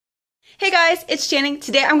Hey guys, it's Channing.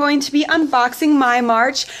 Today I'm going to be unboxing my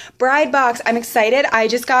March Bride Box. I'm excited.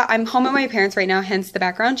 I'm home at my parents' right now, hence the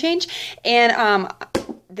background change. And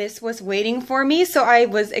this was waiting for me, so I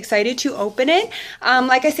was excited to open it.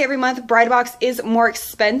 Like I say every month, Bride Box is more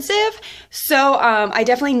expensive, so I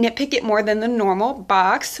definitely nitpick it more than the normal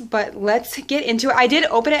box, but let's get into it. I did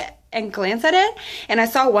open it and glance at it, and I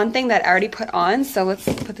saw one thing that I already put on, so let's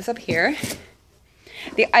put this up here.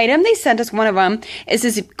 The item they sent us, one of them, is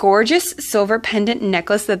this gorgeous silver pendant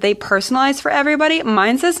necklace that they personalized for everybody.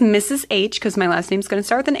 Mine says Mrs. H, because my last name's going to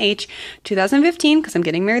start with an H, 2015, because I'm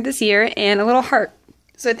getting married this year, and a little heart.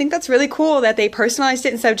 So I think that's really cool that they personalized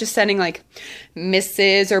it instead of just sending like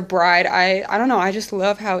Mrs. or Bride. I don't know, I just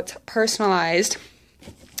love how it's personalized.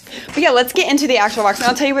 But yeah, let's get into the actual box, and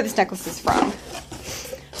I'll tell you where this necklace is from.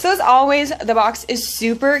 So as always, the box is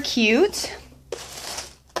super cute.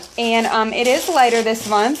 And it is lighter this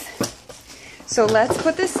month. So let's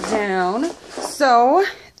put this down. So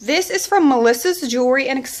this is from Melissa's Jewelry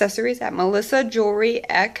and Accessories at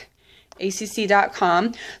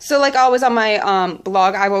melissajewelryacc.com. So like always on my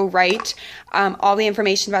blog, I will write all the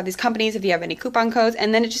information about these companies if you have any coupon codes.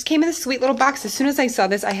 And then it just came in this sweet little box. As soon as I saw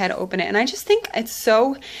this, I had to open it. And I just think it's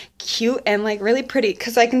so cute and like really pretty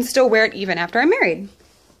because I can still wear it even after I'm married.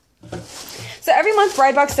 So every month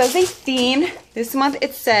Bride Box does a theme. This month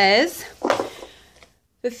it says,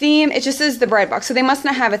 the theme, it just says the Bride Box. So they must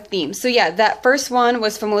not have a theme. So yeah, that first one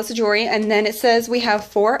was from Melissa Jewelry, and then it says we have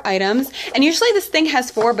 4 items. And usually this thing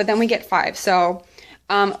has 4, but then we get 5. So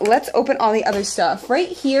let's open all the other stuff. Right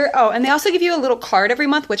here, oh, and they also give you a little card every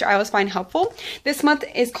month, which I always find helpful. This month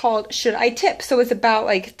is called Should I Tip? So it's about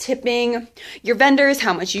like tipping your vendors,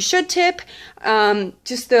 how much you should tip,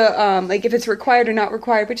 just the, like if it's required or not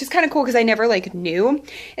required, which is kind of cool because I never like knew.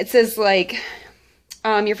 It says like,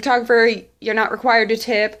 your photographer, you're not required to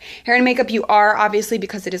tip. Hair and makeup, you are, obviously,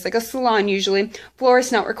 because it is like a salon usually.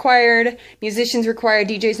 Florist, not required. Musicians required.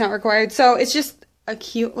 DJs, not required. So it's just a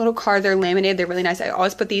cute little card. They're laminated. They're really nice. I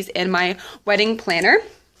always put these in my wedding planner.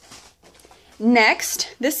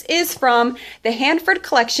 Next, this is from the Hanford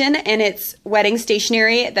Collection, and it's wedding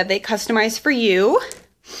stationery that they customize for you.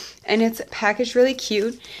 And it's packaged really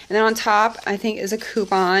cute. And then on top, I think, is a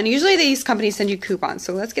coupon. Usually these companies send you coupons,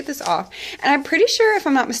 so let's get this off. And I'm pretty sure, if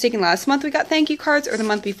I'm not mistaken, last month we got thank you cards, or the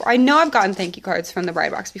month before. I know I've gotten thank you cards from the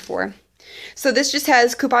Bride Box before. So this just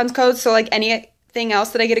has coupons codes, so like anything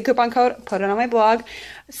else that I get a coupon code, put it on my blog.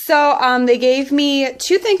 So they gave me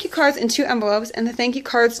 2 thank you cards and 2 envelopes, and the thank you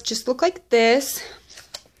cards just look like this.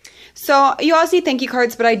 So you all see thank you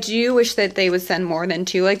cards, but I do wish that they would send more than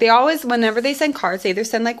 2. Like they always, whenever they send cards, they either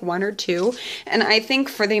send like 1 or 2. And I think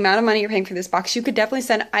for the amount of money you're paying for this box, you could definitely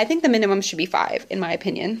send, I think the minimum should be 5, in my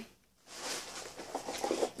opinion.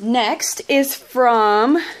 Next is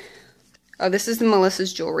from, oh, this is the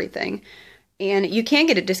Melissa's Jewelry thing. And you can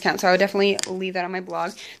get a discount, so I would definitely leave that on my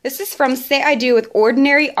blog. This is from Say I Do with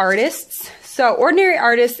Ordinary Artists. So Ordinary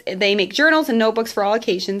Artists, they make journals and notebooks for all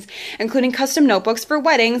occasions, including custom notebooks for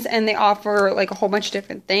weddings, and they offer like a whole bunch of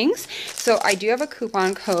different things. So I do have a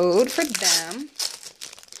coupon code for them.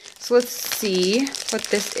 So let's see what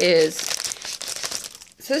this is.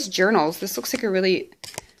 It says journals. This looks like a really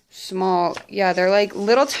small, yeah, they're like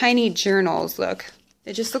little tiny journals, look.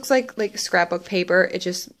 It just looks like scrapbook paper. It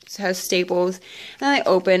just has staples, and then they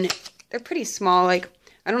open. They're pretty small, like,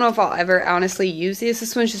 I don't know if I'll ever honestly use these.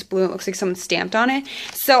 This one's just blue. It looks like someone stamped on it.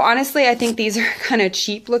 So honestly, I think these are kind of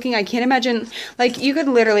cheap looking. I can't imagine, like you could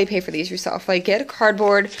literally pay for these yourself. Like get a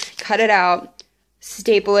cardboard, cut it out,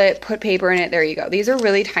 staple it, put paper in it. There you go. These are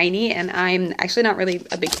really tiny, and I'm actually not really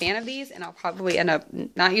a big fan of these, and I'll probably end up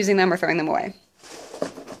not using them or throwing them away.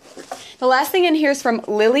 The last thing in here is from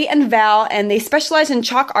Lily and Val, and they specialize in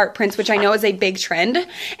chalk art prints, which I know is a big trend.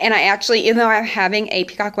 And I actually, even though I'm having a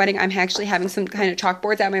peacock wedding, I'm actually having some kind of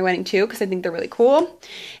chalkboards at my wedding too, because I think they're really cool.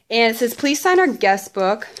 And it says, please sign our guest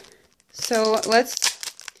book. So let's,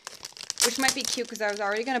 which might be cute because I was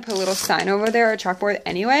already going to put a little sign over there, or a chalkboard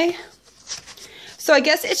anyway. So I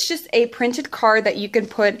guess it's just a printed card that you can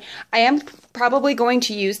put. I am probably going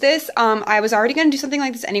to use this. I was already going to do something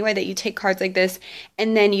like this anyway, that you take cards like this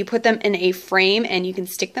and then you put them in a frame and you can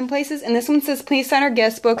stick them places. And this one says, please sign our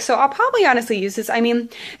guest book. So I'll probably honestly use this. I mean,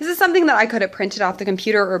 this is something that I could have printed off the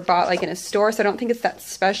computer or bought like in a store, so I don't think it's that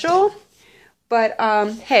special. But,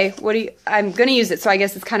 hey, I'm going to use it, so I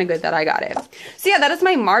guess it's kind of good that I got it. So yeah, that is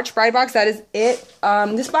my March Bride Box. That is it.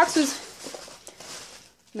 This box was,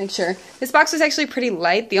 make sure, this box was actually pretty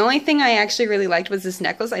light. The only thing I actually really liked was this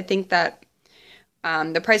necklace. I think that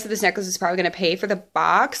the price of this necklace is probably going to pay for the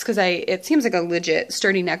box, because it seems like a legit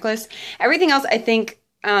sturdy necklace. Everything else, I think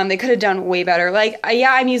they could have done way better. Like,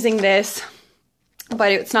 yeah, I'm using this.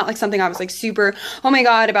 but it's not like something I was like super, oh my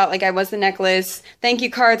god, about. Like, I was the necklace. Thank you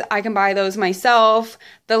cards, I can buy those myself.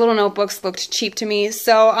 The little notebooks looked cheap to me.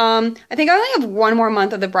 So I think I only have one more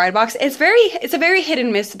month of the Bride Box. It's a very hit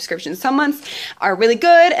and miss subscription. Some months are really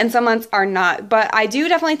good and some months are not. But I do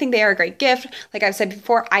definitely think they are a great gift. Like I've said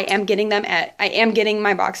before, I am getting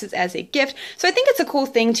my boxes as a gift. So I think it's a cool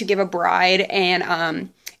thing to give a bride, and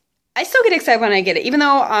I still get excited when I get it. Even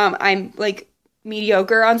though I'm like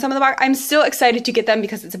mediocre on some of the box, I'm still excited to get them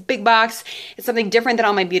because it's a big box. It's something different than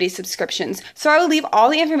all my beauty subscriptions. So I will leave all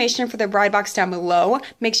the information for the Bride Box down below.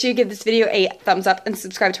 Make sure you give this video a thumbs up and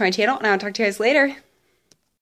subscribe to my channel, and I'll talk to you guys later.